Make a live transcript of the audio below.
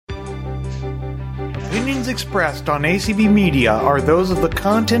opinions expressed on ACB Media are those of the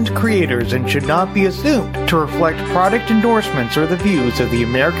content creators and should not be assumed to reflect product endorsements or the views of the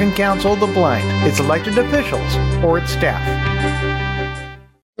American Council of the Blind, its elected officials, or its staff.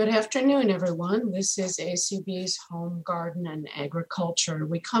 Good afternoon, everyone. This is ACB's Home, Garden, and Agriculture.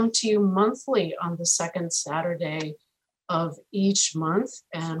 We come to you monthly on the second Saturday of each month,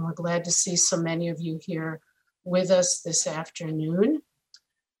 and we're glad to see so many of you here with us this afternoon.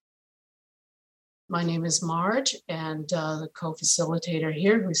 My name is Marge, and the co-facilitator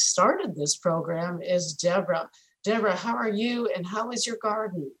here who started this program is Deborah. Deborah, how are you, and how is your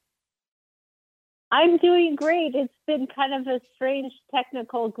garden? I'm doing great. It's been kind of a strange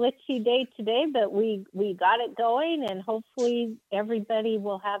technical glitchy day today, but we got it going, and hopefully everybody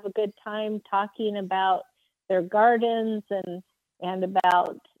will have a good time talking about their gardens and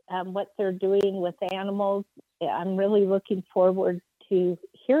about what they're doing with animals. I'm really looking forward to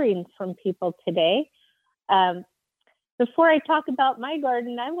hearing from people today. Before I talk about my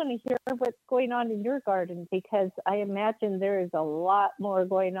garden, I want to hear what's going on in your garden, because I imagine there is a lot more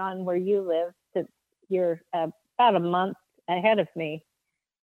going on where you live, since you're about a month ahead of me.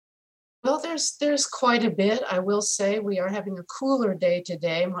 Well, there's quite a bit. I will say we are having a cooler day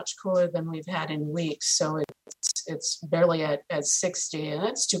today, much cooler than we've had in weeks. So it's barely at 60, and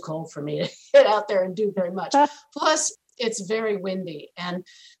it's too cold for me to get out there and do very much. Plus, it's very windy, and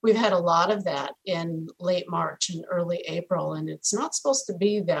we've had a lot of that in late March and early April, and it's not supposed to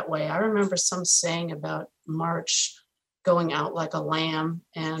be that way. I remember some saying about March going out like a lamb,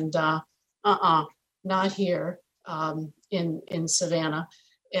 and not here in Savannah.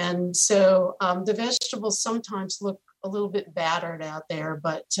 And so the vegetables sometimes look a little bit battered out there,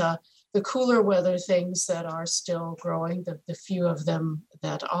 but the cooler weather things that are still growing, the few of them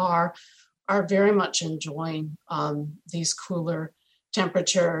that are very much enjoying these cooler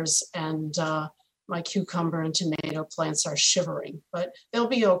temperatures, and my cucumber and tomato plants are shivering, but they'll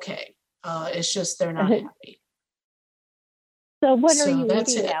be okay. It's just they're not happy. So what are you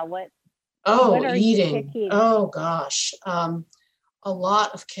eating now? What are eating? Oh gosh, a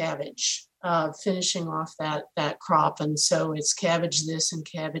lot of cabbage. Finishing off that crop, and so it's cabbage this and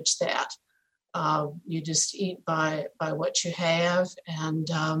cabbage that. You just eat by what you have, and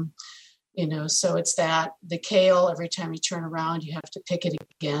so it's that. The kale, every time you turn around, you have to pick it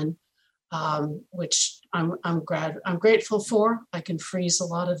again, which I'm grateful for. I can freeze a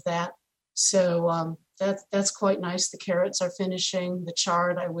lot of that, so that's quite nice. The carrots are finishing. The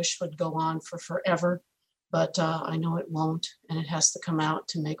chard I wish would go on for forever, but I know it won't, and it has to come out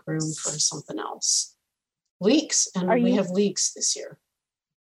to make room for something else. Leeks, and we have leeks this year.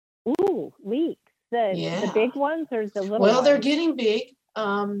 Ooh, leeks! The big ones or the little? Well, ones? They're getting big.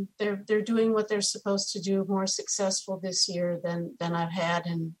 They're doing what they're supposed to do, more successful this year than I've had,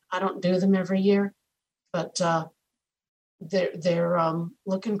 and I don't do them every year, but they're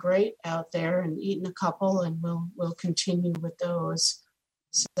looking great out there, and eating a couple, and we'll continue with those.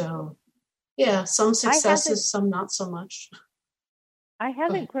 So yeah, some successes, some not so much. I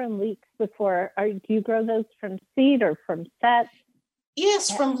haven't grown leeks before. Do you grow those from seed or from set?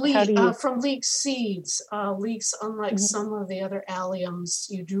 Yes, from leek seeds. Leeks, unlike some of the other alliums,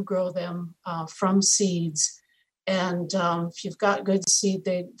 you do grow them from seeds. And if you've got good seed,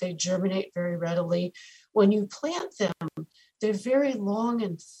 they germinate very readily. When you plant them, they're very long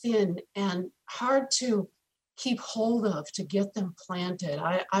and thin and hard to keep hold of to get them planted.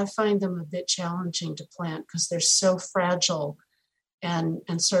 I find them a bit challenging to plant because they're so fragile and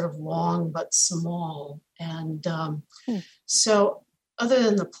sort of long but small. And so other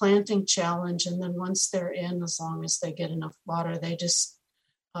than the planting challenge, and then once they're in, as long as they get enough water, they just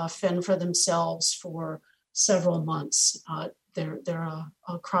fend for themselves for several months. They're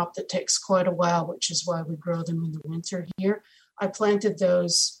a crop that takes quite a while, which is why we grow them in the winter here. I planted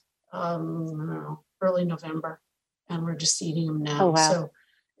those early November, and we're just eating them now. Oh, wow. So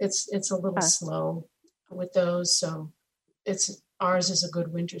it's a little slow with those. So ours is a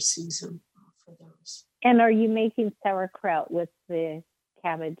good winter season for those. And are you making sauerkraut with the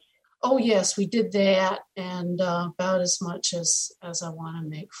cabbage? Oh yes, we did that, and about as much as I want to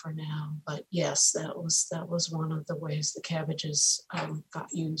make for now. But yes, that was one of the ways the cabbages got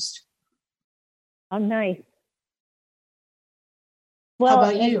used. Oh, nice. Well, how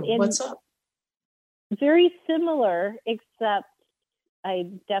about you? What's up? Very similar, except I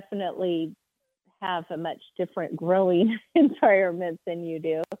definitely have a much different growing environment than you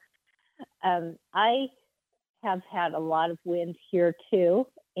do. I have had a lot of wind here too,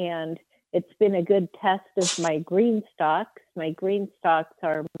 and it's been a good test of my green stalks. My green stalks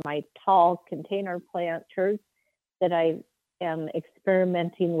are my tall container planters that I am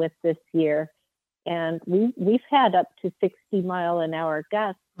experimenting with this year. and we've had up to 60-mile-an-hour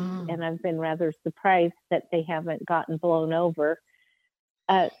gusts, and I've been rather surprised that they haven't gotten blown over.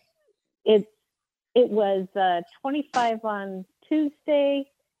 It was 25 on Tuesday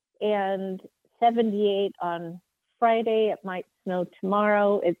and 78 on Friday. It might snow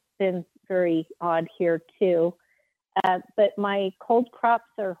tomorrow. It's been very odd here too. But my cold crops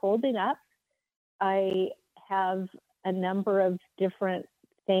are holding up. I have a number of different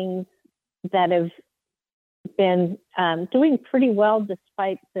things that have been doing pretty well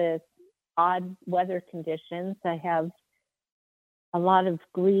despite the odd weather conditions. I have a lot of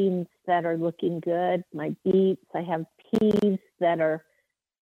greens that are looking good. My beets, I have peas that are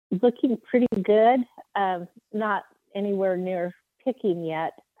looking pretty good. Not anywhere near picking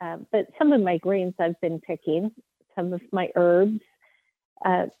yet, but some of my greens I've been picking. Some of my herbs.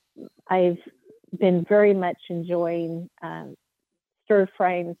 I've been very much enjoying stir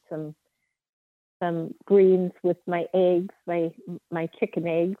frying some greens with my eggs, my chicken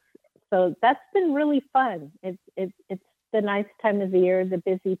eggs. So that's been really fun. It's the nice time of the year, the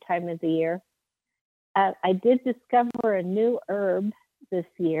busy time of the year. I did discover a new herb this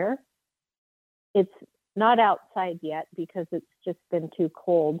year. It's not outside yet because it's just been too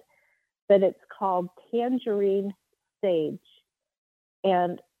cold, but it's called tangerine sage.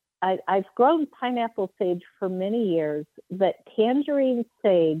 And I've grown pineapple sage for many years, but tangerine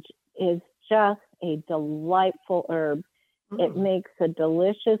sage is just a delightful herb. It makes a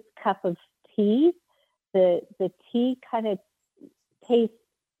delicious cup of tea. The tea kind of tastes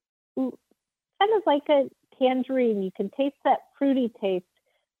kind of like a tangerine. You can taste that fruity taste,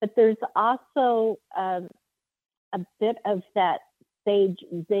 but there's also a bit of that sage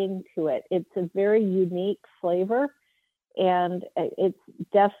zing to it. It's a very unique flavor, and it's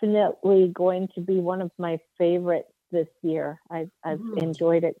definitely going to be one of my favorites this year. I've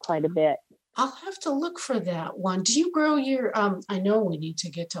enjoyed it quite a bit. I'll have to look for that one. Do you grow your, I know we need to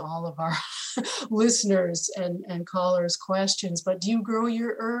get to all of our listeners and callers' questions, but do you grow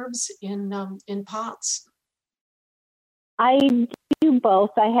your herbs in pots? I do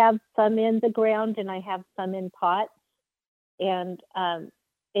both. I have some in the ground and I have some in pots. And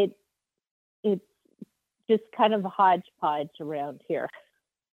it's just kind of a hodgepodge around here.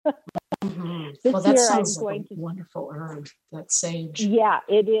 Well, that sounds like a wonderful herb, that sage. Yeah,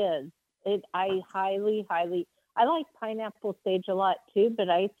 it is. I highly, I like pineapple sage a lot too, but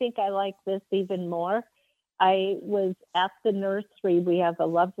I think I like this even more. I was at the nursery. We have a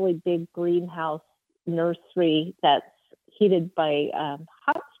lovely big greenhouse nursery that's heated by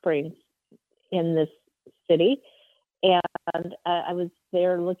hot springs in this city. And I was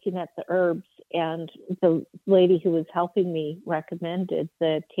there looking at the herbs, and the lady who was helping me recommended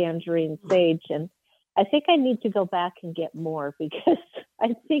the tangerine sage. And I think I need to go back and get more because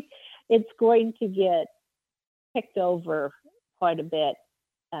I think it's going to get picked over quite a bit.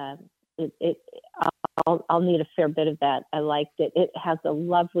 I'll need a fair bit of that. I liked it. It has a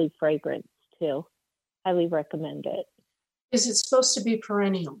lovely fragrance too. Highly recommend it. Is it supposed to be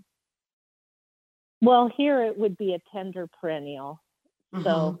perennial? Well, here it would be a tender perennial.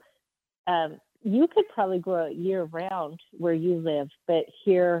 So you could probably grow it year round where you live, but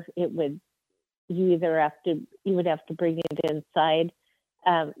here it would, you would have to bring it inside.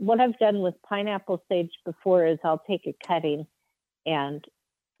 What I've done with pineapple sage before is I'll take a cutting and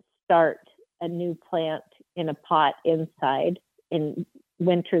start a new plant in a pot inside and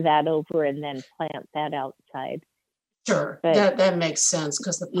winter that over and then plant that outside. Sure, but that makes sense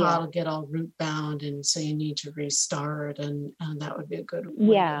because the pot will get all root bound, and so you need to restart, and that would be a good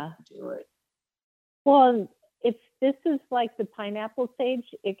way to do it. Well, if this is like the pineapple sage,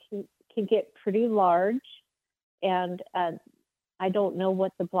 it can get pretty large, and I don't know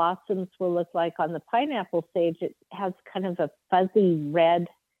what the blossoms will look like on the pineapple sage. It has kind of a fuzzy red,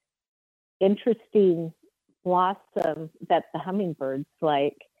 interesting blossom that the hummingbirds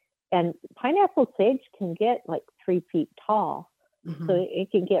like. And pineapple sage can get like 3 feet tall. So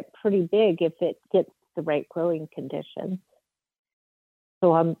it can get pretty big if it gets the right growing conditions.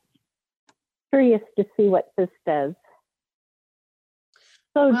 So I'm curious to see what this does.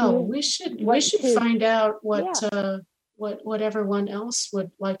 So we should find out what everyone else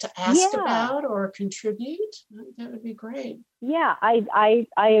would like to ask about or contribute. That would be great. Yeah, I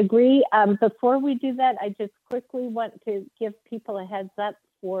agree. Before we do that, I just quickly want to give people a heads up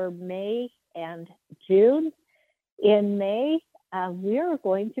for May and June. In May, we are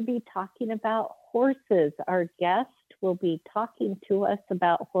going to be talking about horses. Our guest will be talking to us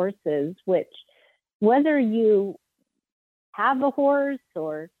about horses, which whether you have a horse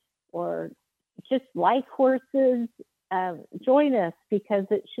or just like horses, join us, because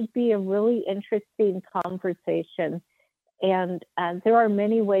it should be a really interesting conversation. And there are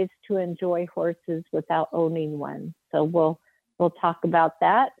many ways to enjoy horses without owning one. So we'll talk about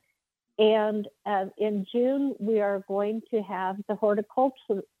that. And in June, we are going to have the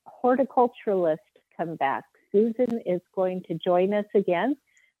horticulturalist come back. Susan is going to join us again.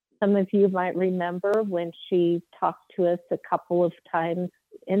 Some of you might remember when she talked to us a couple of times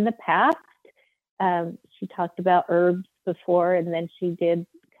in the past. She talked about herbs before, and then she did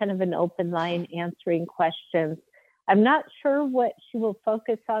kind of an open line answering questions. I'm not sure what she will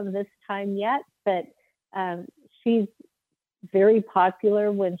focus on this time yet, but she's very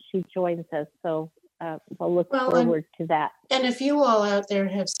popular when she joins us. So we'll look forward to that. And if you all out there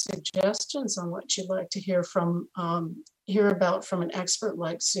have suggestions on what you'd like to hear about from an expert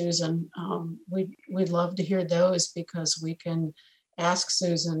like Susan, we'd love to hear those, because we can ask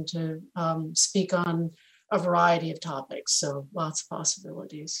Susan to speak on a variety of topics. So lots of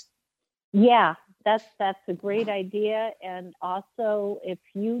possibilities. Yeah, that's a great idea. And also, if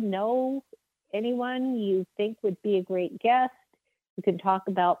you know anyone you think would be a great guest, you can talk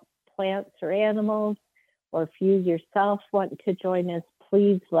about plants or animals, or if you yourself want to join us,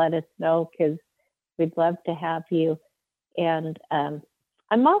 please let us know, because we'd love to have you. And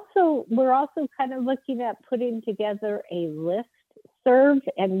we're also kind of looking at putting together a list serve,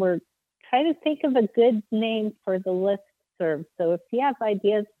 and we're trying to think of a good name for the list serve. So if you have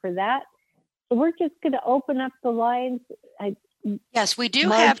ideas for that, so we're just going to open up the lines. Yes, we do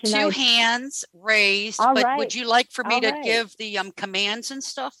have two hands raised, but right. Would you like for me to give the commands and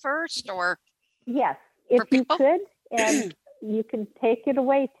stuff first, or? Yes, if you could, and you can take it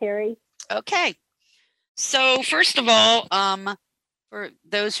away, Terry. Okay. So first of all, for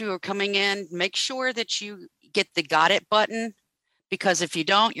those who are coming in, make sure that you get the Got It button, because if you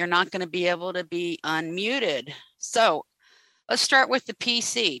don't, you're not going to be able to be unmuted. So let's start with the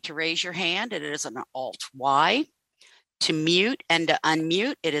PC. To raise your hand, it is an Alt-Y. To mute and to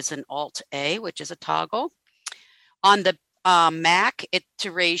unmute, it is an Alt-A, which is a toggle. On the Mac,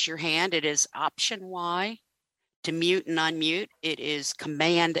 to raise your hand, it is Option-Y. To mute and unmute, it is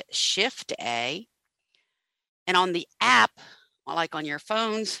Command-Shift-A. And on the app, like on your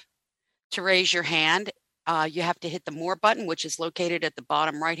phones, to raise your hand, you have to hit the More button, which is located at the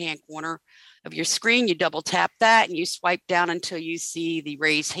bottom right-hand corner of your screen. You double tap that and you swipe down until you see the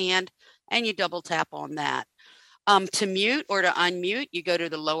raise hand, and you double tap on that. To mute or to unmute, you go to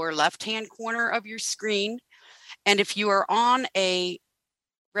the lower left-hand corner of your screen. And if you are on a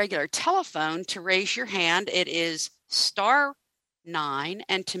regular telephone, to raise your hand, it is *9.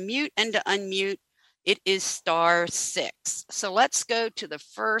 And to mute and to unmute, it is *6. So let's go to the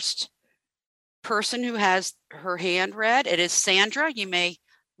first person who has her hand raised. It is Sandra. You may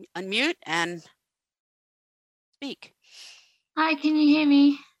unmute and speak. Hi, can you hear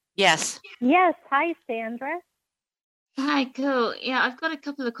me? Yes. Yes. Hi, Sandra. Hi, cool. Yeah, I've got a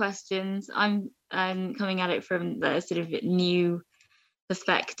couple of questions. I'm coming at it from the sort of new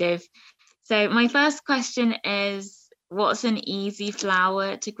perspective. So my first question is, what's an easy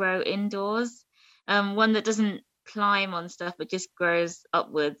flower to grow indoors? One that doesn't climb on stuff, but just grows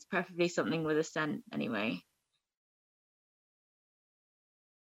upwards, preferably something with a scent anyway.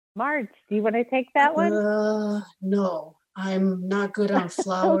 Marge, do you want to take that one? No, I'm not good on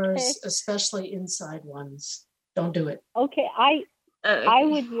flowers, especially inside ones. Don't do it. Okay, I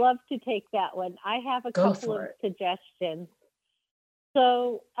would love to take that one. I have a couple of suggestions.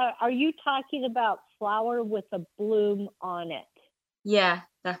 So are you talking about flower with a bloom on it? Yeah,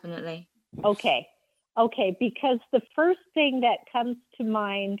 definitely. Okay, because the first thing that comes to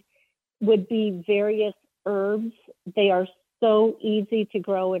mind would be various herbs. They are so easy to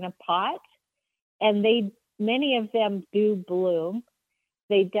grow in a pot, and many of them do bloom.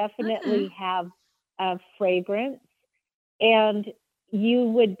 They definitely have a fragrance, and you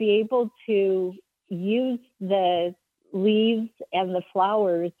would be able to use the leaves and the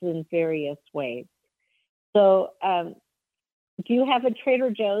flowers in various ways. So do you have a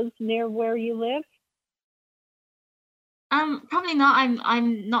Trader Joe's near where you live? Probably not.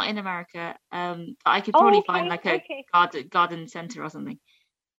 I'm not in America. But I could probably find like a garden center or something.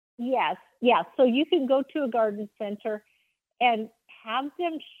 Yes. Yeah. So you can go to a garden center and have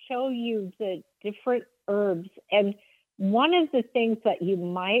them show you the different herbs. And one of the things that you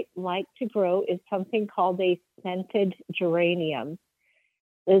might like to grow is something called a scented geranium.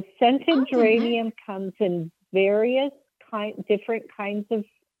 The scented geranium comes in various different kinds of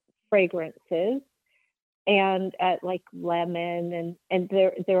fragrances, and like lemon, and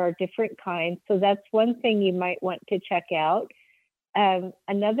there are different kinds. So that's one thing you might want to check out.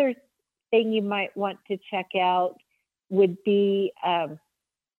 Another thing you might want to check out would be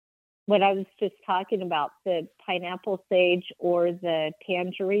what I was just talking about, the pineapple sage or the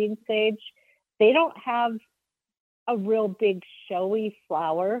tangerine sage. They don't have a real big showy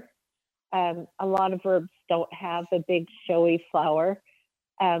flower. A lot of herbs don't have a big showy flower,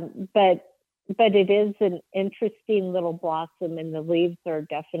 but it is an interesting little blossom, and the leaves are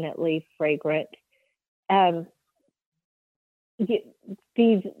definitely fragrant.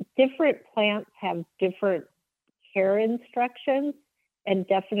 These different plants have different care instructions, and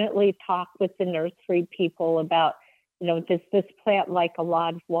definitely talk with the nursery people about, does this plant like a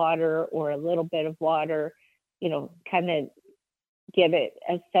lot of water or a little bit of water, kind of get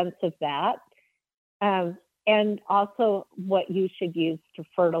a sense of that. And also what you should use to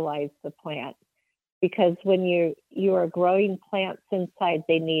fertilize the plant. Because when you are growing plants inside,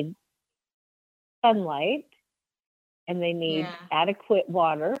 they need sunlight and they need adequate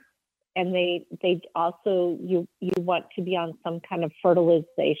water. And they also, you want to be on some kind of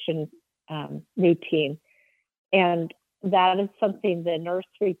fertilization routine. And that is something the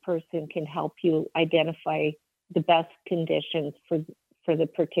nursery person can help you identify the best conditions for the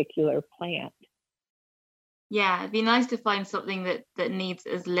particular plant. Yeah, it'd be nice to find something that needs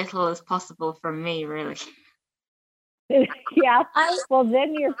as little as possible from me, really. Yeah. Well,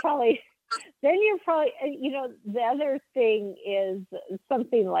 then you're probably, the other thing is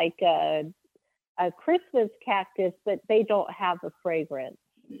something like a Christmas cactus, but they don't have a fragrance.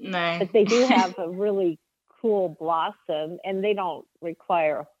 No. But they do have a really cool blossom, and they don't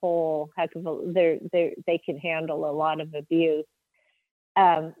require a whole heck of they can handle a lot of abuse.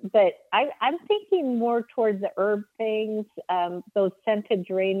 But I'm thinking more towards the herb things, those scented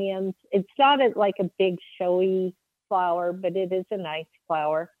geraniums. It's not like a big showy flower, but it is a nice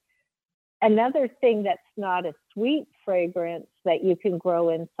flower. Another thing that's not a sweet fragrance that you can grow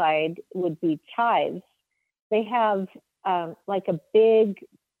inside would be chives. They have like a big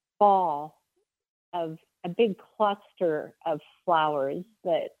ball of a big cluster of flowers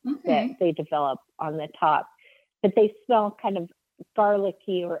that they develop on the top, but they smell kind of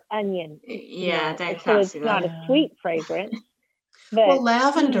garlicky or onion. Yeah, so it's not a sweet fragrance. But,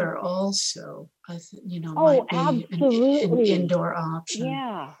 lavender also, might be absolutely. an indoor option.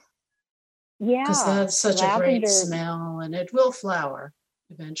 Yeah, because that's such lavender, a great smell, and it will flower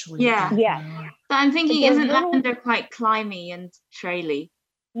eventually. Yeah. But I'm thinking, isn't lavender quite climby and traily?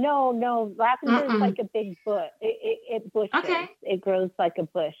 No, lavender is like a big bush. It bushes. Okay. It grows like a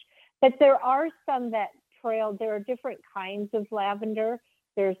bush. But there are some that trail. There are different kinds of lavender.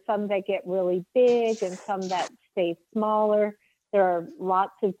 There's some that get really big and some that stay smaller. There's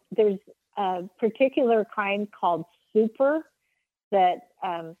a particular kind called Super that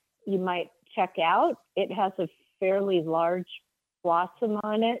you might check out. It has a fairly large blossom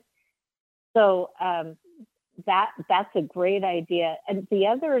on it. So that's a great idea. And the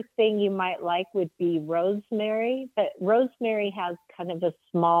other thing you might like would be rosemary, but rosemary has kind of a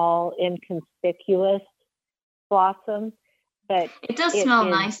small, inconspicuous blossom, but it does smell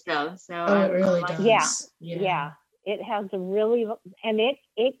nice though. So it really does. Yeah. It has a really, and it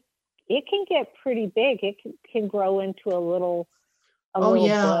can get pretty big. It can grow into a little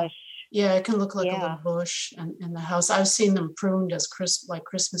bush. Yeah, it can look like a little bush in the house. I've seen them pruned as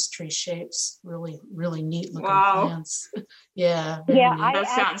Christmas tree shapes. Really, really neat looking plants. Yeah.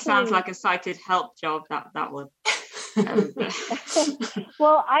 That sounds like a sighted help job. That would.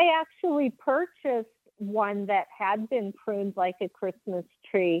 Well, I actually purchased one that had been pruned like a Christmas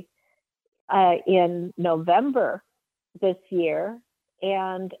tree in November this year,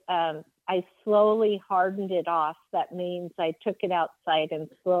 and I slowly hardened it off. That means I took it outside and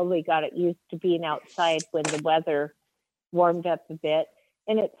slowly got it used to being outside when the weather warmed up a bit.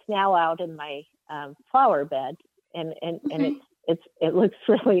 And it's now out in my flower bed, and it looks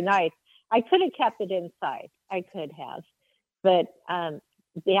really nice. I could have kept it inside. I could have, but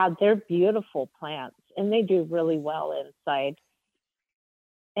they're beautiful plants, and they do really well inside.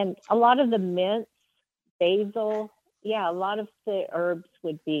 And a lot of the mints, basil, a lot of the herbs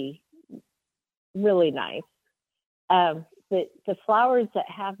would be really nice. The flowers that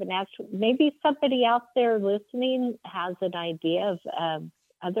have an actual, maybe somebody out there listening has an idea of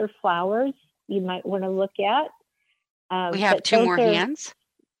other flowers you might want to look at. We have two more hands.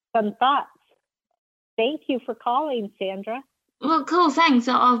 Some thoughts. Thank you for calling, Sandra. Well, cool. Thanks.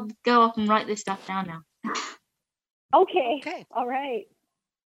 I'll go up and write this stuff down now. Okay. All right.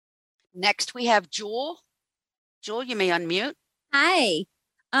 Next, we have Jewel. Jewel, you may unmute. Hi.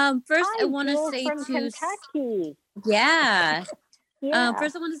 First, Hi, I want to say from Kentucky. First,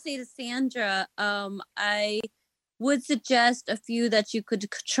 I want to say to Sandra, I would suggest a few that you could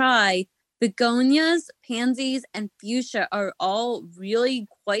try. begonias, pansies, and fuchsia are all really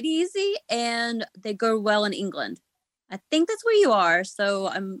quite easy, and they grow well in England. I think that's where you are, so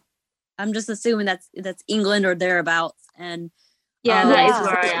I'm just assuming that's England or thereabouts. And that is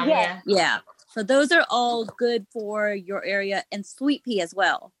where I am. Yeah. So those are all good for your area, and sweet pea as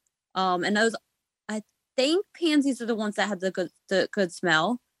well. And those, I think pansies are the ones that have the good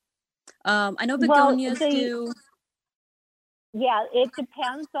smell. I know begonias do. Yeah, it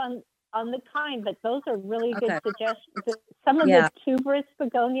depends on the kind, but those are really good suggestions. Some of the tuberous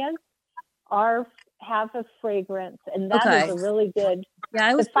begonias have a fragrance, and that is a really good. Yeah,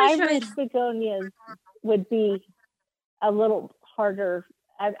 I was the fibrous begonias would be a little harder.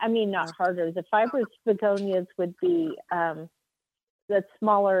 I mean, not harder. The fibrous begonias would be the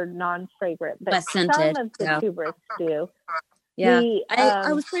smaller, non-fragrant, but some of the tuberous do. Yeah,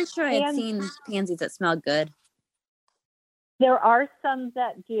 I was pretty sure I had seen pansies that smelled good. There are some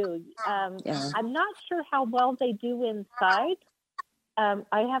that do. I'm not sure how well they do inside.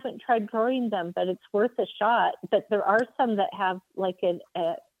 I haven't tried growing them, but it's worth a shot. But there are some that have like an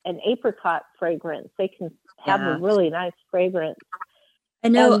apricot fragrance. They can have a really nice fragrance. I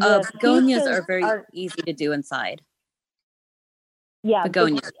know begonias are very easy to do inside. Yeah,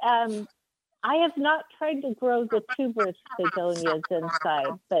 begonias. I have not tried to grow the tuberous begonias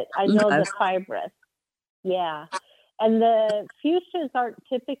inside, but I know the fibrous. Yeah. And the fuchsias aren't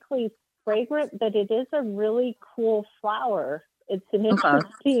typically fragrant, but it is a really cool flower. It's an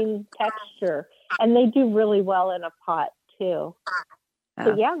interesting texture, and they do really well in a pot too.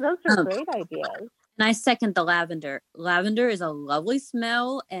 So yeah, those are great ideas. And I second the lavender. Lavender is a lovely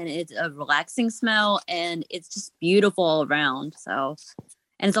smell, and it's a relaxing smell, and it's just beautiful all around. So,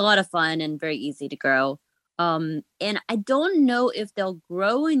 and it's a lot of fun and very easy to grow. And I don't know if they'll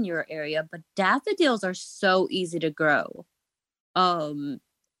grow in your area, but daffodils are so easy to grow. And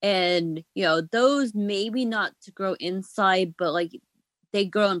those maybe not to grow inside, but like they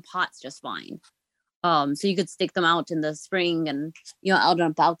grow in pots just fine. So you could stick them out in the spring and out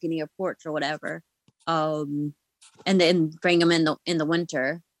on a balcony or porch or whatever. And then bring them in the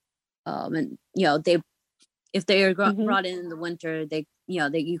winter. And if they are brought in the winter,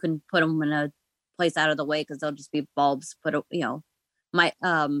 you can put them in a place out of the way because they'll just be bulbs hibernating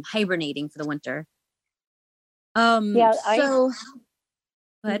for the winter. Go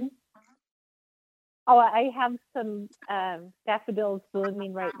ahead. I have some daffodils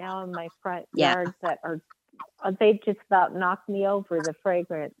blooming right now in my front yard that they just about knocked me over the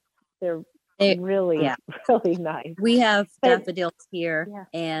fragrance. They're really nice. We have daffodils here,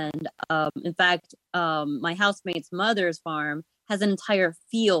 and in fact, my housemate's mother's farm has an entire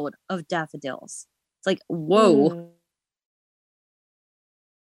field of daffodils. It's like, whoa.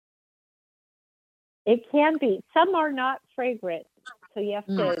 It can be. Some are not fragrant, so you have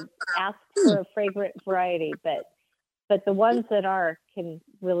to ask for a fragrant variety, but the ones that are can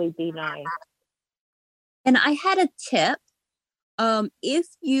really be nice. And I had a tip. If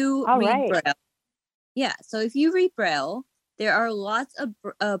you read Braille, so if you read Braille, there are lots of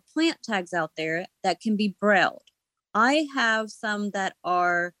plant tags out there that can be brailled. I have some that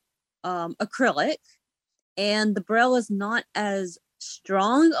are acrylic, and the Braille is not as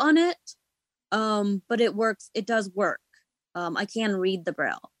strong on it, but it works. It does work. I can read the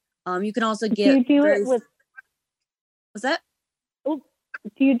Braille. You can also get. Do you do it with? What's that? Oh,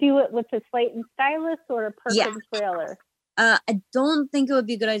 do you do it with a slate and stylus or a Perkins Brailler? I don't think it would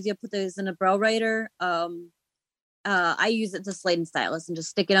be a good idea to put those in a Braille writer. I use it to slate and stylus and just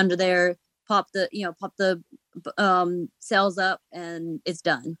stick it under there. Pop the cells up, and it's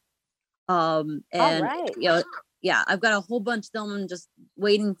done. And I've got a whole bunch of them just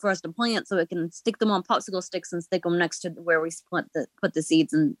waiting for us to plant, so we can stick them on popsicle sticks and stick them next to where we put the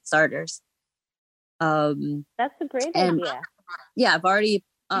seeds and starters. That's a great idea. Yeah, I've already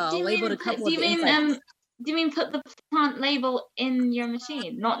labeled a couple of the do you mean put the plant label in your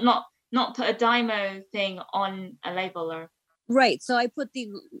machine? Not put a Dymo thing on a label or. Right. So I put the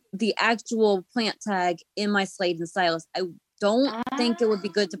actual plant tag in my slate and stylus. I don't think it would be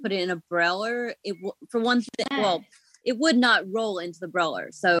good to put it in a Brailler. For one thing, it would not roll into the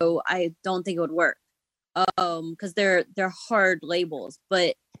Brailler, so I don't think it would work. Because they're hard labels.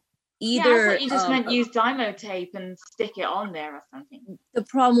 But either I thought you just meant use Dymo tape and stick it on there or something. The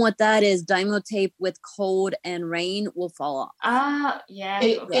problem with that is Dymo tape with cold and rain will fall off.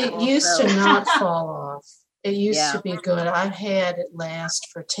 It used to not fall off. It used to be good. I've had it last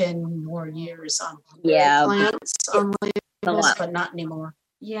for 10 more years on plants on labels, but not anymore.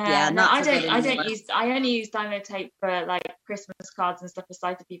 I only use Dymo tape for like Christmas cards and stuff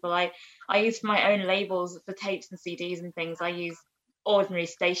aside to people. I use for my own labels for tapes and CDs and things. I use ordinary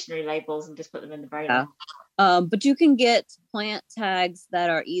stationary labels and just put them in the Braille. Yeah. But you can get plant tags that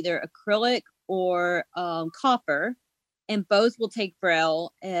are either acrylic or copper, and both will take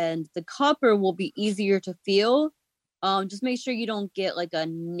Braille, and the copper will be easier to feel. Just make sure you don't get like a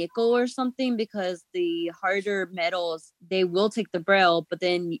nickel or something, because the harder metals, they will take the Braille, but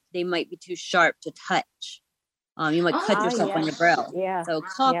then they might be too sharp to touch. You might cut yourself on your Braille. Yeah. So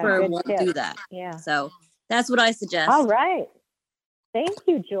copper won't do that. Yeah. So that's what I suggest. All right. Thank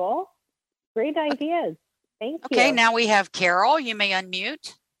you, Joel. Great ideas. Thank you. Okay, now we have Carol. You may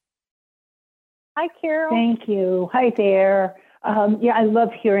unmute. Hi, Carol. Thank you. Hi there. Yeah, I love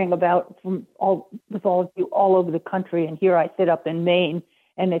hearing about with all of you all over the country. And here I sit up in Maine,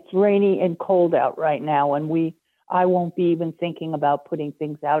 and it's rainy and cold out right now. And I won't be even thinking about putting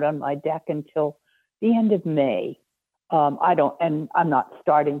things out on my deck until the end of May. And I'm not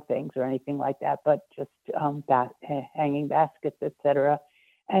starting things or anything like that, but just hanging baskets, etc.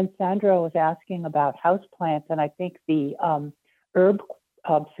 And Sandra was asking about houseplants, and I think the herb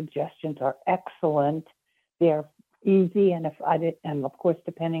suggestions are excellent. They're easy, and of course,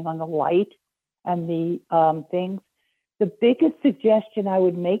 depending on the light and the things. The biggest suggestion I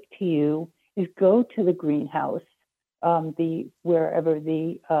would make to you is go to the greenhouse, wherever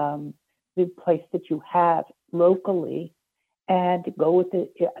the place that you have locally, and go with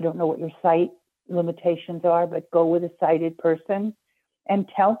I don't know what your site limitations are, but go with a sighted person and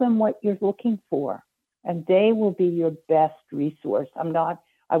tell them what you're looking for, and they will be your best resource.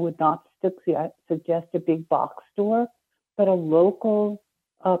 I would not suggest a big box store, but a local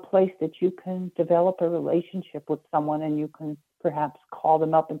place that you can develop a relationship with someone, and you can perhaps call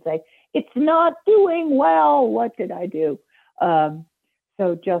them up and say, it's not doing well. What did I do?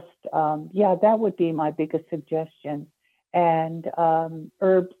 So just, that would be my biggest suggestion. And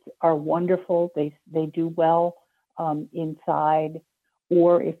herbs are wonderful. They do well inside,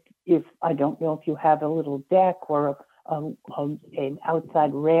 or if I don't know if you have a little deck or an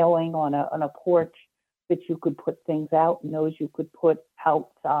outside railing on a porch that you could put things out, and those you could put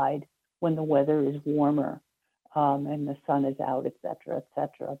outside when the weather is warmer and the sun is out, et cetera, et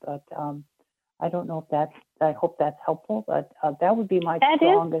cetera. But I don't know if I hope that's helpful, but that would be my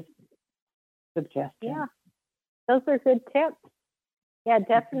strongest suggestion. Yeah, those are good tips. Yeah,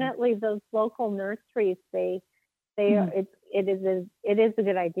 definitely those local nurseries, it is a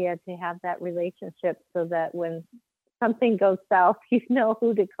good idea to have that relationship, so that when something goes south, you know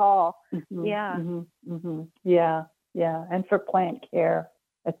who to call. Mm-hmm, yeah. Mm-hmm, mm-hmm. Yeah. And for plant care,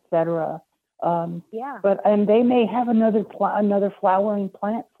 etc. And they may have another flowering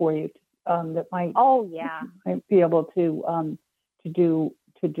plant for you that might. Oh yeah. Might be able to do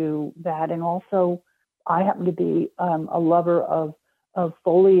that. And also, I happen to be a lover of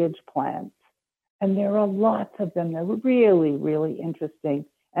foliage plants, and there are lots of them. They're really, really interesting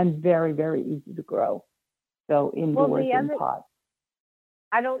and very, very easy to grow. So indoors in pots.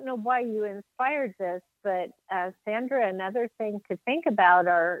 I don't know why you inspired this, but Sandra, another thing to think about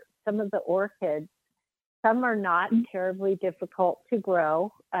are some of the orchids. Some are not terribly difficult to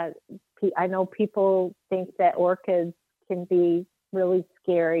grow. I know people think that orchids can be really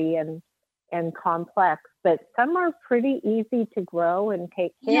scary and complex, but some are pretty easy to grow and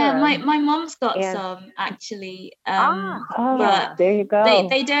take care of. Yeah, my mom's got some actually. But there you go.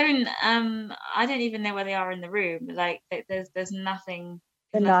 They don't. I don't even know where they are in the room. Like there's nothing.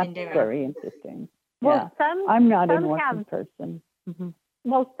 They're nothing not doing. very interesting. Well, I'm not an orchid person. Mm-hmm.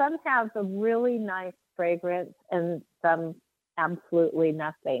 Well, some have a really nice fragrance, and some absolutely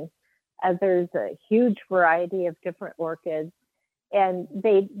nothing. There's a huge variety of different orchids, and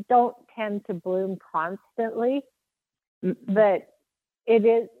they don't tend to bloom constantly, but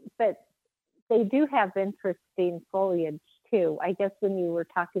they do have interesting foliage too. I guess when you were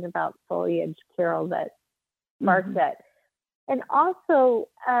talking about foliage, Carol, that sparked that. And also,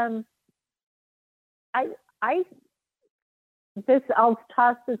 I'll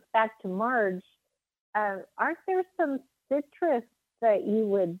toss this back to Marge. Aren't there some citrus that you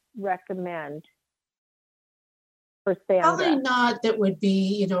would recommend for Sandra? Probably not that would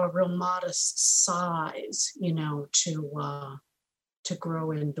be, a real modest size, to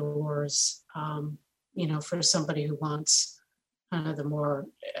grow indoors, for somebody who wants kind of the more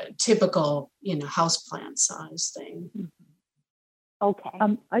typical, houseplant size thing. Okay.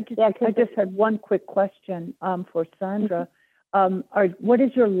 I just had one quick question for Sandra. What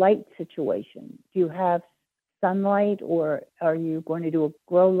is your light situation? Do you have sunlight, or are you going to do a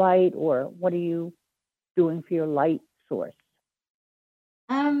grow light, or what are you doing for your light source?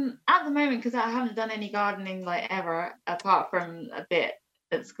 At the moment, because I haven't done any gardening like ever, apart from a bit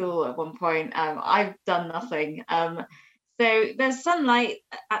at school at one point, I've done nothing. So there's sunlight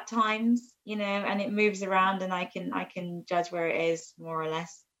at times, and it moves around, and I can judge where it is more or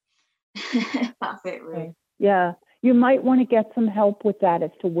less. That's it, really. Yeah, you might want to get some help with that as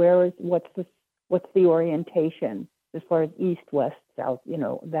to what's the orientation as far as east, west, south,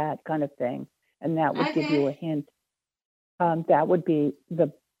 that kind of thing, and that would give you a hint. That would be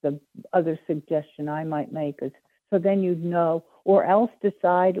the other suggestion I might make, is so then you'd know, or else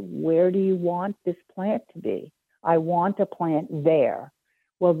decide, where do you want this plant to be? I want a plant there.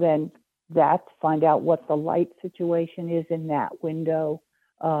 Well, then find out what the light situation is in that window.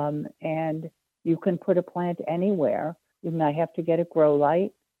 And you can put a plant anywhere. You might have to get a grow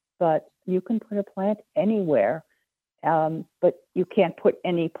light, but you can put a plant anywhere. But you can't put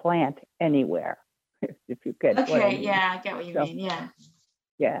any plant anywhere, if you get okay, what I mean. Yeah, I get what you mean. Yeah.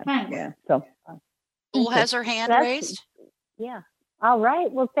 Yeah. Thanks. Yeah. So Jewel has her hand raised. Yeah. All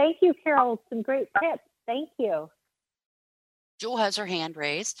right. Well, thank you, Carol. Some great tips. Thank you. Jewel has her hand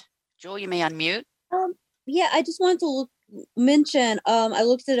raised. Jewel, you may unmute. Yeah, I just wanted to mention, I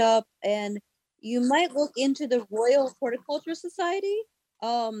looked it up, and you might look into the Royal Horticulture Society.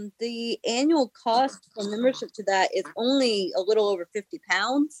 The annual cost for membership to that is only a little over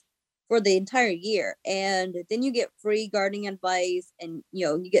 £50 for the entire year. And then you get free gardening advice, and,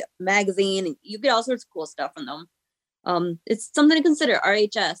 you get a magazine, and you get all sorts of cool stuff from them. It's something to consider,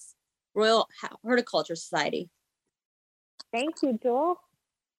 RHS, Royal Horticulture Society. Thank you, Joel.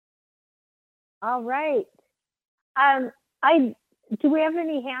 All right. Do we have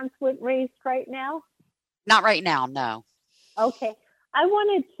any hands raised right now? Not right now, no. Okay. I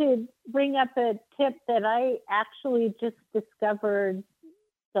wanted to bring up a tip that I actually just discovered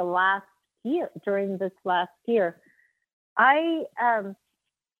during this last year.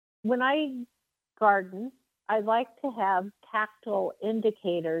 When I garden, I like to have tactile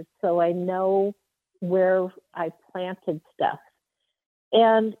indicators so I know where I planted stuff.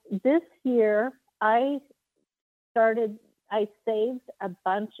 And this year I saved a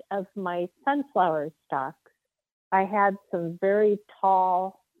bunch of my sunflower stalks. I had some very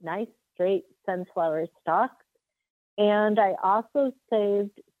tall, nice, straight sunflower stalks. And I also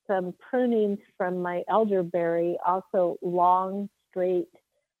saved some prunings from my elderberry, also long, straight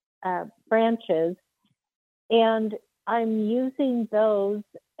branches. And I'm using those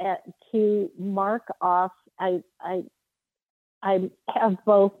to mark off. I have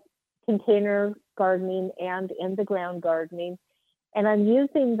both container gardening and in the ground gardening, and I'm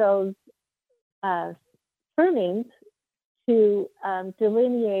using those prunings to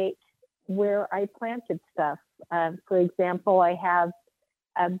delineate where I planted stuff. For example, I have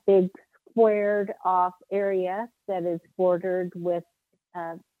a big squared off area that is bordered with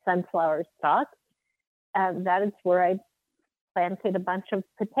sunflower stalks. That is where I planted a bunch of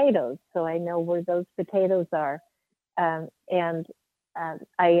potatoes, so I know where those potatoes are. And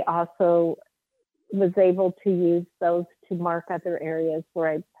I also was able to use those to mark other areas where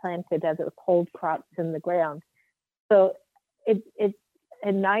I planted other cold crops in the ground. So it's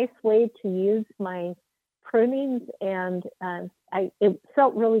a nice way to use my prunings, and it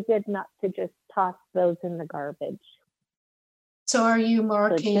felt really good not to just toss those in the garbage. So are you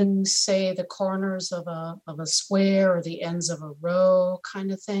marking, say, the corners of a square or the ends of a row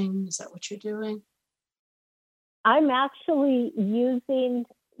kind of thing? Is that what you're doing? I'm actually using,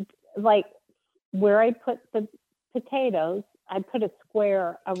 like, where I put the potatoes, I put a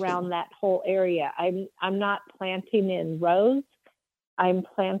square around that whole area. I'm not planting in rows. I'm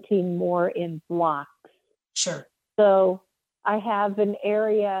planting more in blocks. Sure. So I have an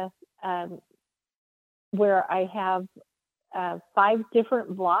area where I have 5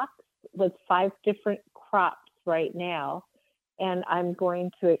 different blocks with 5 different crops right now. And I'm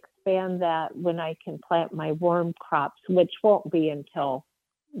going to expand that when I can plant my worm crops, which won't be until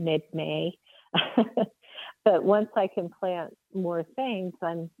mid-May. But once I can plant more things,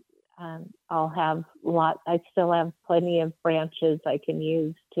 I'll have I still have plenty of branches I can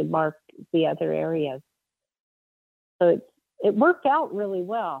use to mark the other areas. So it worked out really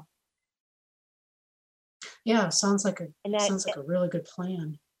well. Yeah, sounds like a really good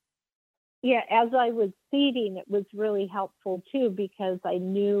plan. Yeah, as I was seeding, it was really helpful too, because I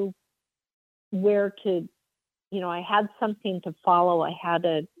knew where to, I had something to follow. I had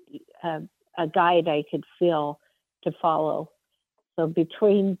a guide I could feel to follow. So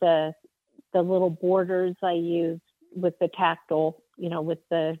between the little borders I used with the tactile, with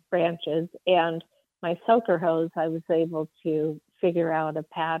the branches, and my soaker hose, I was able to figure out a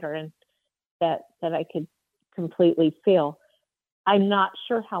pattern that I could completely feel. I'm not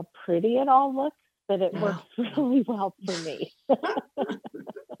sure how pretty it all looks, but it works really well for me.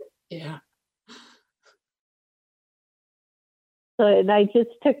 Yeah. So, and I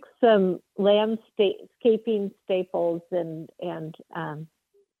just took some landscaping staples and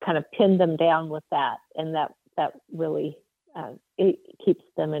kind of pinned them down with that, and that really it keeps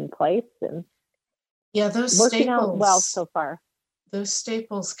them in place and yeah, those working staples out well so far. Those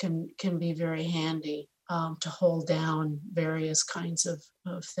staples can be very handy to hold down various kinds of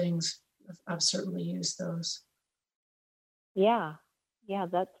things. I've certainly used those. Yeah,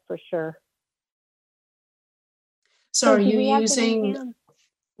 that's for sure. So are you using?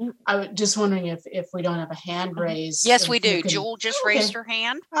 I was just wondering if we don't have a hand raised. Yes, we do. Jewel just raised her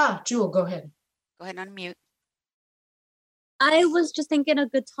hand. Jewel, go ahead. Go ahead and unmute. I was just thinking a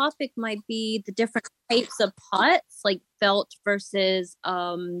good topic might be the different types of pots, like felt versus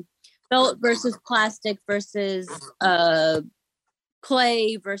plastic versus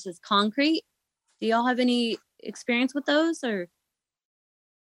clay versus concrete. Do y'all have any experience with those, or?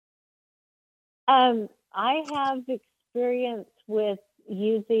 I have experience with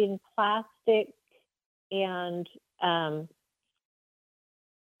using plastic, and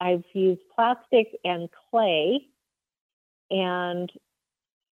I've used plastic and clay. And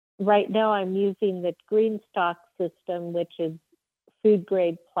right now I'm using the Greenstock system, which is food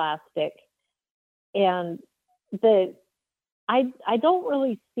grade plastic. And I don't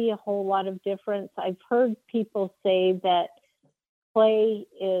really see a whole lot of difference. I've heard people say that clay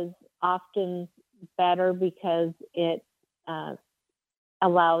is often better because it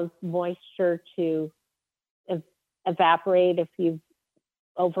allows moisture to evaporate if you've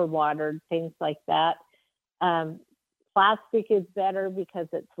overwatered, things like that. Plastic is better because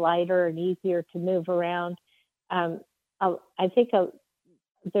it's lighter and easier to move around. I think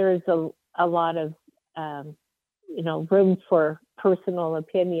there's a lot of room for personal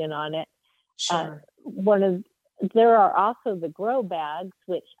opinion on it. Sure. There are also the grow bags,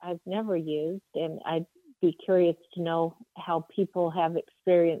 which I've never used, and I'd be curious to know how people have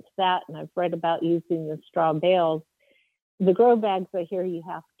experienced that. And I've read about using the straw bales. The grow bags, I hear you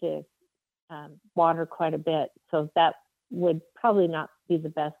have to water quite a bit, so that would probably not be the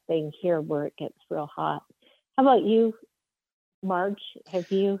best thing here where it gets real hot. How about you, Marge?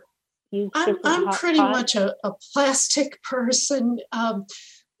 Have you used I'm pretty much a plastic person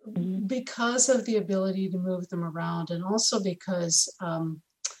because of the ability to move them around, and also because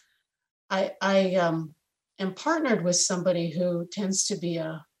I am partnered with somebody who tends to be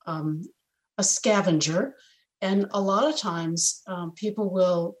a scavenger. And a lot of times people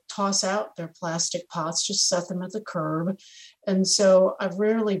will toss out their plastic pots, just set them at the curb. And so I've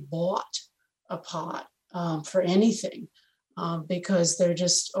rarely bought a pot for anything because there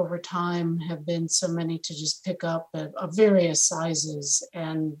just over time have been so many to just pick up of various sizes.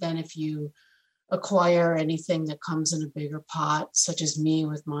 And then if you acquire anything that comes in a bigger pot, such as me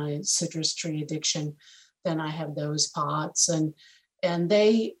with my citrus tree addiction, then I have those pots. And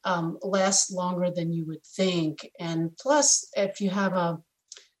they last longer than you would think. And plus, if you have a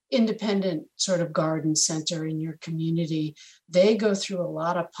independent sort of garden center in your community, they go through a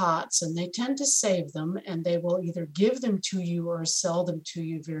lot of pots and they tend to save them, and they will either give them to you or sell them to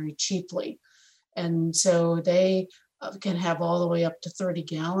you very cheaply. And so they can have all the way up to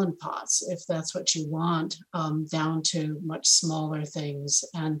 30-gallon pots if that's what you want, down to much smaller things.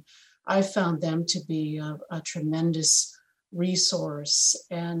 And I found them to be a tremendous resource,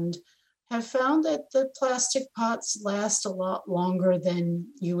 and have found that the plastic pots last a lot longer than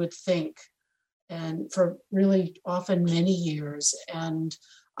you would think, and for really often many years. And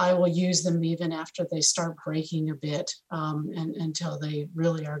I will use them even after they start breaking a bit, and until they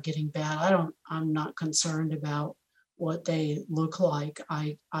really are getting bad. I'm not concerned about what they look like.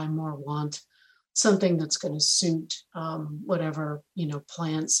 I more want something that's going to suit whatever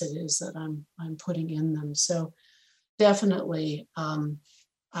plants it is that I'm putting in them. So definitely,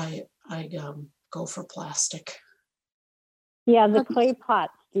 I go for plastic. Yeah, the clay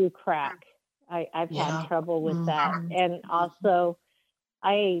pots do crack. I've had trouble with that, and also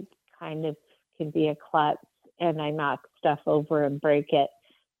I kind of can be a klutz, and I knock stuff over and break it.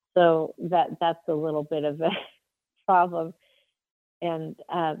 So that's a little bit of a problem. And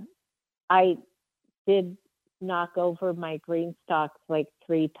I did knock over my Greenstocks like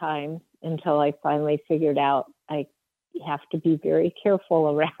 3 times until I finally figured out I have to be very careful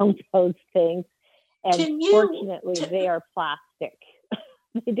around those things. And fortunately, they are plastic.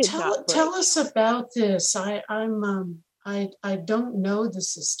 They did not break. Tell us about this. I don't know the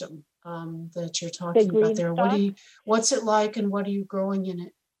system that you're talking about there. What's it like, and what are you growing in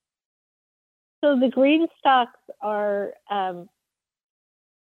it? So the Greenstocks are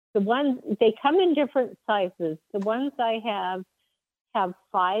the ones, they come in different sizes. The ones I have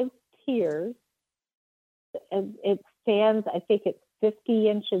 5 tiers. It's stands, I think it's 50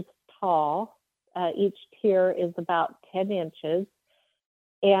 inches tall. Each tier is about 10 inches.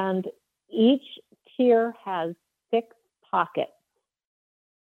 And each tier has 6 pockets.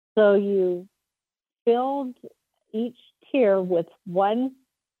 So you filled each tier with 1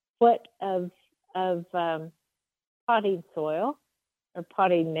 foot of potting soil or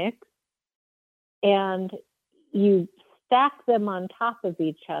potting mix, and you stack them on top of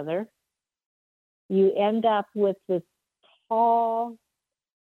each other. You end up with this tall,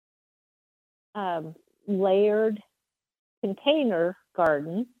 layered container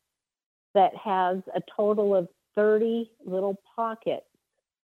garden that has a total of 30 little pockets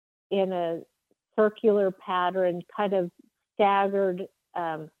in a circular pattern, kind of staggered.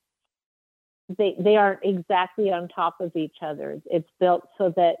 They aren't exactly on top of each other. It's built so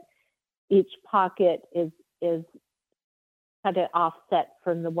that each pocket is kind of offset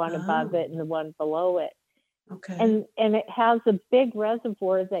from the one above it and the one below it. Okay. And it has a big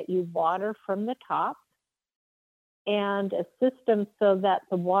reservoir that you water from the top, and a system so that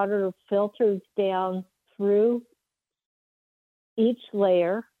the water filters down through each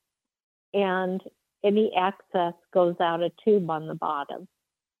layer, and any excess goes out a tube on the bottom.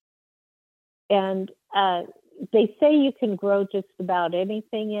 And they say you can grow just about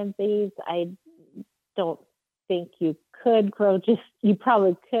anything in these. I don't think you could grow you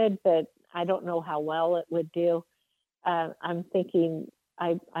probably could, but I don't know how well it would do. I'm thinking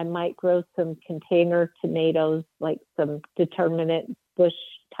I might grow some container tomatoes, like some determinate bush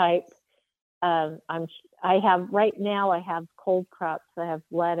type. I have cold crops. I have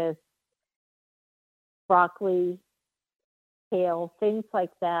lettuce, broccoli, kale, things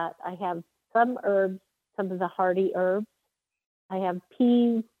like that. I have some herbs, some of the hardy herbs. I have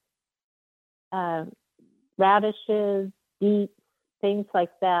peas, radishes, beets, things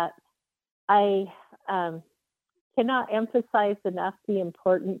like that. I cannot emphasize enough the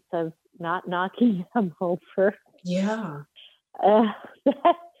importance of not knocking them over. Yeah.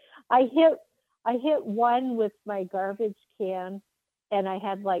 I hit one with my garbage can, and I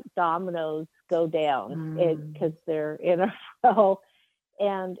had like dominoes go down because they're in a row.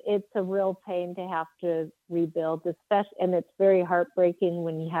 And it's a real pain to have to rebuild, especially, and it's very heartbreaking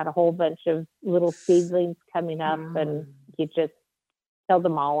when you had a whole bunch of little seedlings coming up and you just kill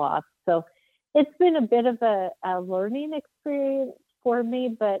them all off. So it's been a bit of a learning experience for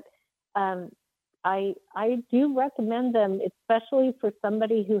me, but I do recommend them, especially for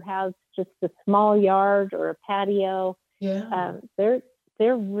somebody who has just a small yard or a patio. Yeah. They're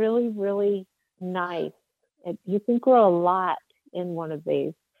really, really nice. You can grow a lot in one of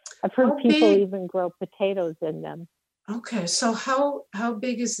these. I've heard people even grow potatoes in them. Okay, so how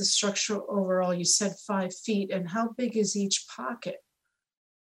big is the structure overall? You said 5 feet, and how big is each pocket?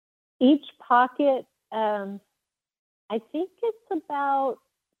 Each pocket, I think it's about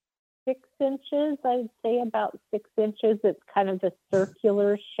 6 inches. I would say about 6 inches. It's kind of a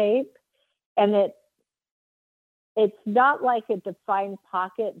circular shape, and it's not like a defined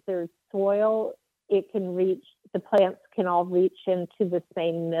pocket. There's soil. The plants can all reach into the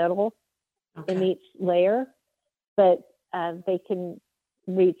same middle in each layer, but they can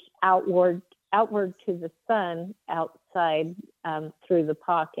reach outward to the sun outside through the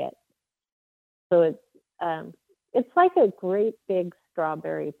pocket. So it's like a great big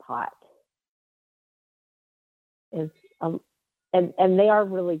strawberry pot. And they are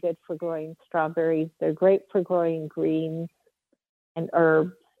really good for growing strawberries. They're great for growing greens and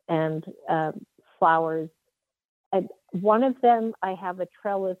herbs and flowers. And one of them, I have a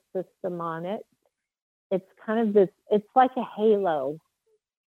trellis system on it. It's kind of it's like a halo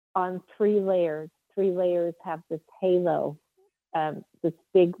on 3 layers. 3 layers have this halo, this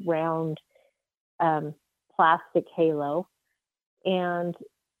big round plastic halo. And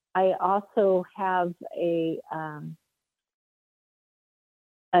I also have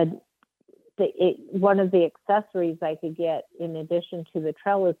one of the accessories I could get in addition to the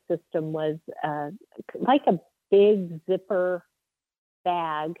trellis system was like a big zipper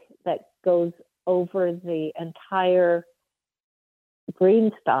bag that goes over the entire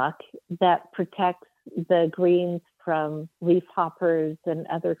green stalk that protects the greens from leaf hoppers and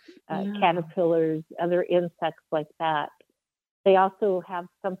other caterpillars, other insects like that. They also have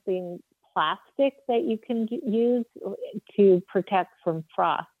something plastic that you can use to protect from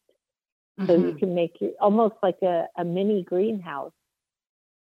frost. So you can make almost like a mini greenhouse.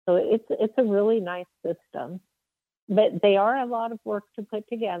 So it's a really nice system, but they are a lot of work to put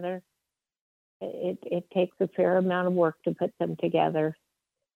together. It takes a fair amount of work to put them together,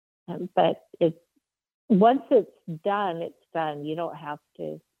 but once it's done, it's done. You don't have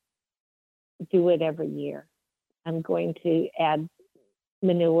to do it every year. I'm going to add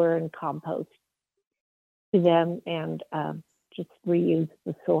manure and compost to them and just reuse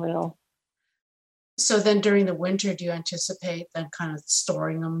the soil. So then during the winter, do you anticipate then kind of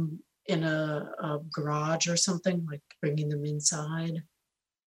storing them in a garage or something, like bringing them inside?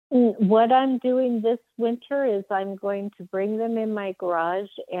 What I'm doing this winter is I'm going to bring them in my garage,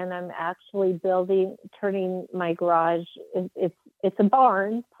 and I'm actually turning my garage. It's a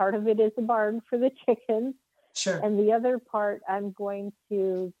barn. Part of it is a barn for the chickens. Sure. And the other part, I'm going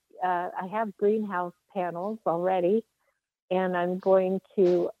to, I have greenhouse panels already, and I'm going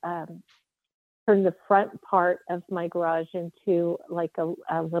to turn the front part of my garage into like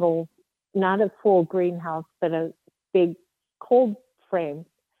a little, not a full greenhouse, but a big cold frame.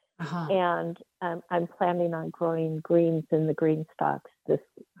 Uh-huh. And I'm planning on growing greens in the green stalks this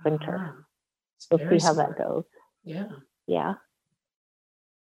winter. We'll see how that goes. Yeah. Yeah.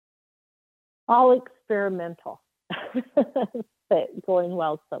 All experimental, but going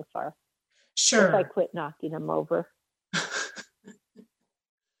well so far. Sure. If I quit knocking them over.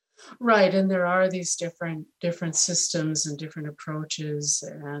 Right, and there are these different systems and different approaches,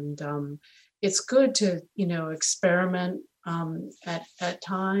 and it's good to experiment at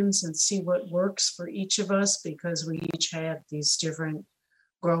times and see what works for each of us, because we each have these different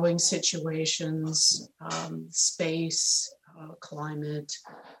growing situations, space, climate,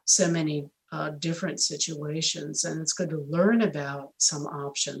 so many different situations, and it's good to learn about some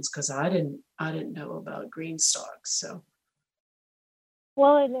options, because I didn't know about green stalks. So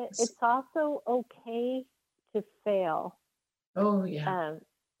well, and it's also okay to fail. Oh yeah.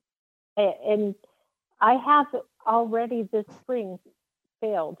 And I have already this spring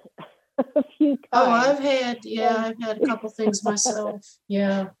failed a few times. Oh, I've had a couple things myself.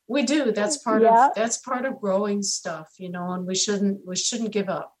 Yeah, we do. That's part of growing stuff, and we shouldn't give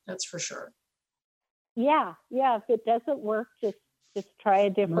up. That's for sure. Yeah. If it doesn't work, just try a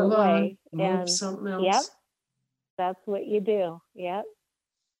different way. Move something else. Yep. That's what you do. Yep.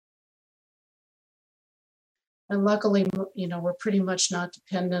 And luckily, we're pretty much not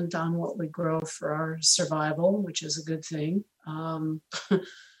dependent on what we grow for our survival, which is a good thing.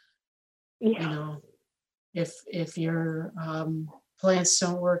 If your plants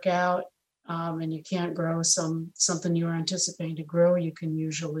don't work out and you can't grow something you were anticipating to grow, you can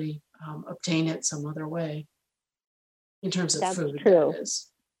usually obtain it some other way in terms of food. That's true. That is.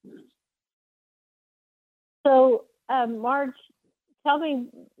 So, Marge, tell me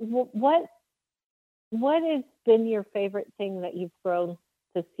what has been your favorite thing that you've grown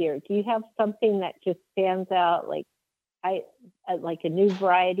this year? Do you have something that just stands out, like a new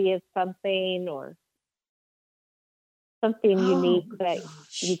variety of something, or something unique that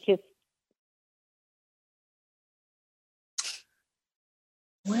you just?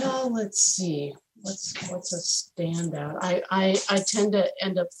 Well, let's see. What's a standout? I tend to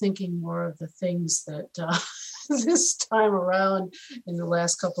end up thinking more of the things that this time around in the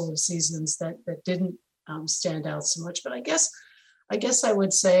last couple of seasons that didn't stand out so much. But I guess I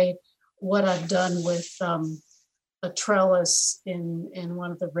would say what I've done with a trellis in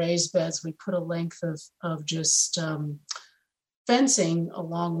one of the raised beds. We put a length of just fencing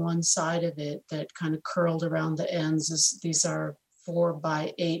along one side of it that kind of curled around the ends. These are 4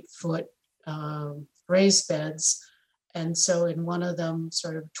 by 8 foot raised beds. And so in one of them,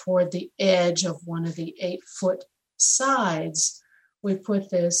 sort of toward the edge of one of the 8 foot sides, we put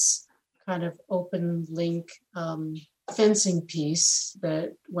this kind of open link fencing piece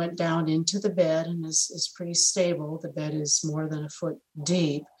that went down into the bed and is pretty stable. The bed is more than a foot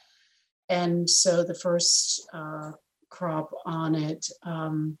deep. And so the first crop on it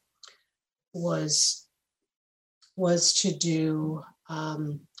was to do, let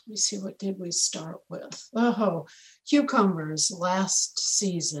me see, what did we start with? Cucumbers last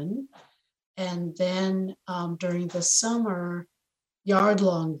season. And then during the summer,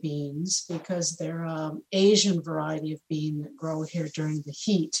 yard-long beans, because they're Asian variety of bean that grow here during the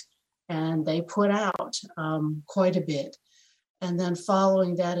heat. And they put out quite a bit. And then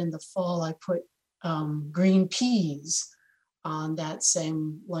following that in the fall, I put green peas on that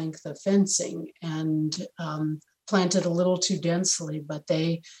same length of fencing and planted a little too densely, but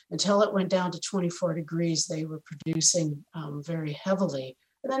until it went down to 24 degrees, they were producing very heavily.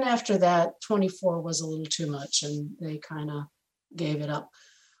 And then after that, 24 was a little too much and they kind of gave it up.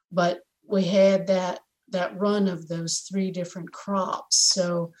 But we had that run of those 3 different crops.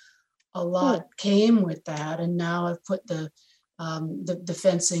 So a lot came with that. And now I've put the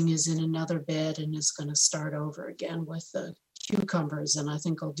fencing is in another bed and is going to start over again with the cucumbers. And I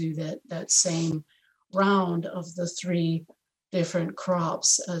think I'll do that same round of the 3 different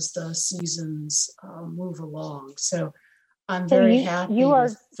crops as the seasons move along. So I'm very happy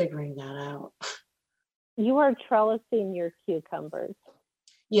with figuring that out. You are trellising your cucumbers.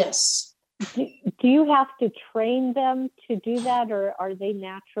 Yes. Do you have to train them to do that, or are they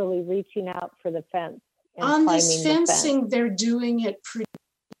naturally reaching out for the fence? On this fencing, they're doing it pretty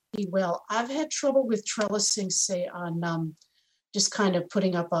well. I've had trouble with trellising, say, on just kind of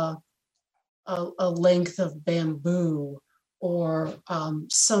putting up a length of bamboo or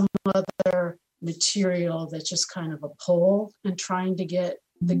some other material that's just kind of a pole, and trying to get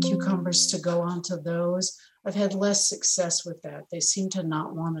the cucumbers to go onto those. I've had less success with that. They seem to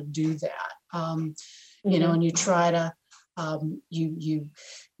not want to do that. You know, and you try to, you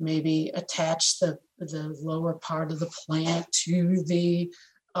maybe attach the lower part of the plant to the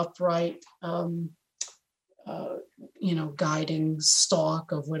upright, you know, guiding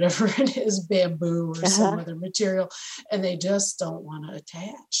stalk of whatever it is, bamboo or some other material, and they just don't want to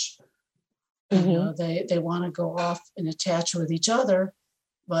attach. You know, they want to go off and attach with each other,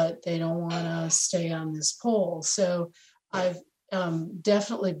 but they don't want to stay on this pole. So I've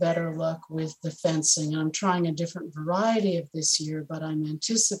definitely better luck with the fencing. I'm trying a different variety of this year, but I'm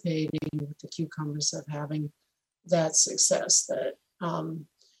anticipating with the cucumbers of having that success, that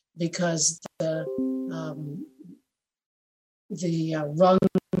because the rungs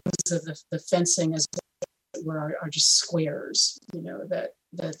of the fencing as are just squares, you know, that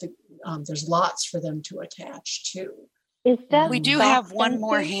there's lots for them to attach to. Is that we do have one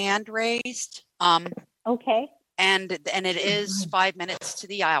more hand raised. Okay. And it is 5 minutes to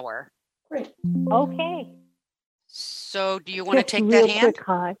the hour. Great. Okay. So do you want to take that hand? Quick,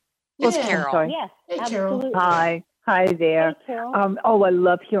 hi. Well, it's Carol. Yes, Hey, absolutely. Carol. Hi there. Hey, Carol. I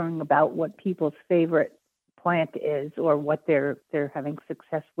love hearing about what people's favorite plant is or what they're having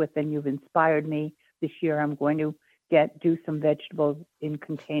success with, and you've inspired me. This year I'm going to do some vegetables in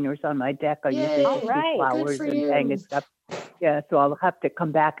containers on my deck. I use it to do flowers and hang it up. Yeah, so I'll have to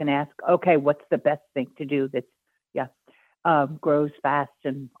come back and ask, okay, what's the best thing to do that's grows fast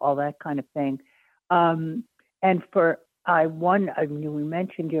and all that kind of thing. And we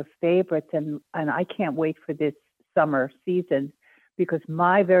mentioned your favorites, and I can't wait for this summer season, because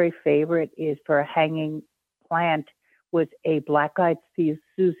my very favorite is for a hanging plant was a black-eyed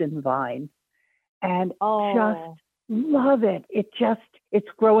Susan vine, and just love it. It's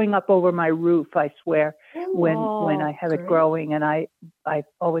growing up over my roof, I swear, when I have it growing. And I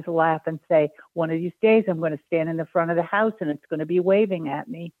always laugh and say, one of these days I'm going to stand in the front of the house and it's going to be waving at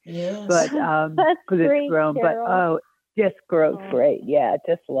me. Yes. But because it's grown, Carol. but it just grows great. Yeah,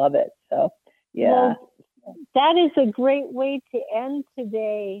 just love it. So yeah. Well, that is a great way to end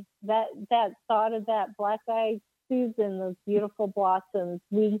today. That thought of that black-eyed Susan, those beautiful blossoms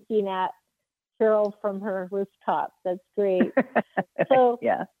winking at Carol from her rooftop. That's great. So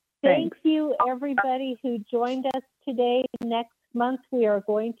yeah, thank you everybody who joined us today. Next month we are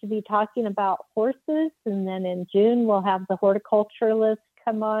going to be talking about horses, and then in June we'll have the horticulturalists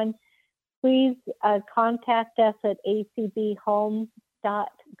come on. Please contact us at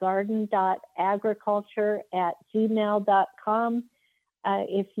acbhome.garden.agriculture@gmail.com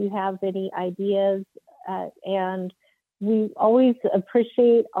if you have any ideas. And we always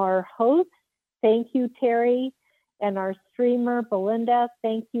appreciate our hosts. Thank you, Terry, and our streamer, Belinda.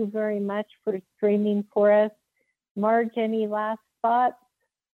 Thank you very much for streaming for us. Marge, any last thoughts?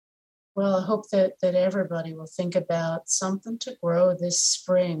 Well, I hope that everybody will think about something to grow this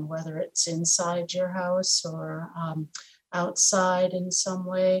spring, whether it's inside your house or outside in some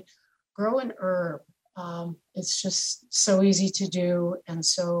way. Grow an herb. It's just so easy to do and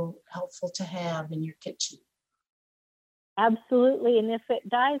so helpful to have in your kitchen. Absolutely. And if it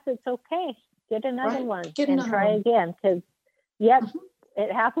dies, it's okay. Get another one and try one. Again. Because,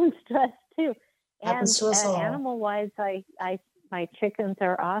 it happens to us too. Happens to us all. Animal-wise, my chickens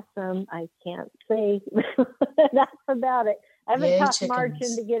are awesome. I can't say enough about it. I haven't talked Marge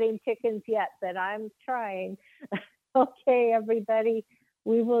into getting chickens yet, but I'm trying. Okay, everybody.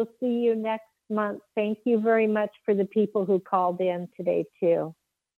 We will see you next month. Thank you very much for the people who called in today, too.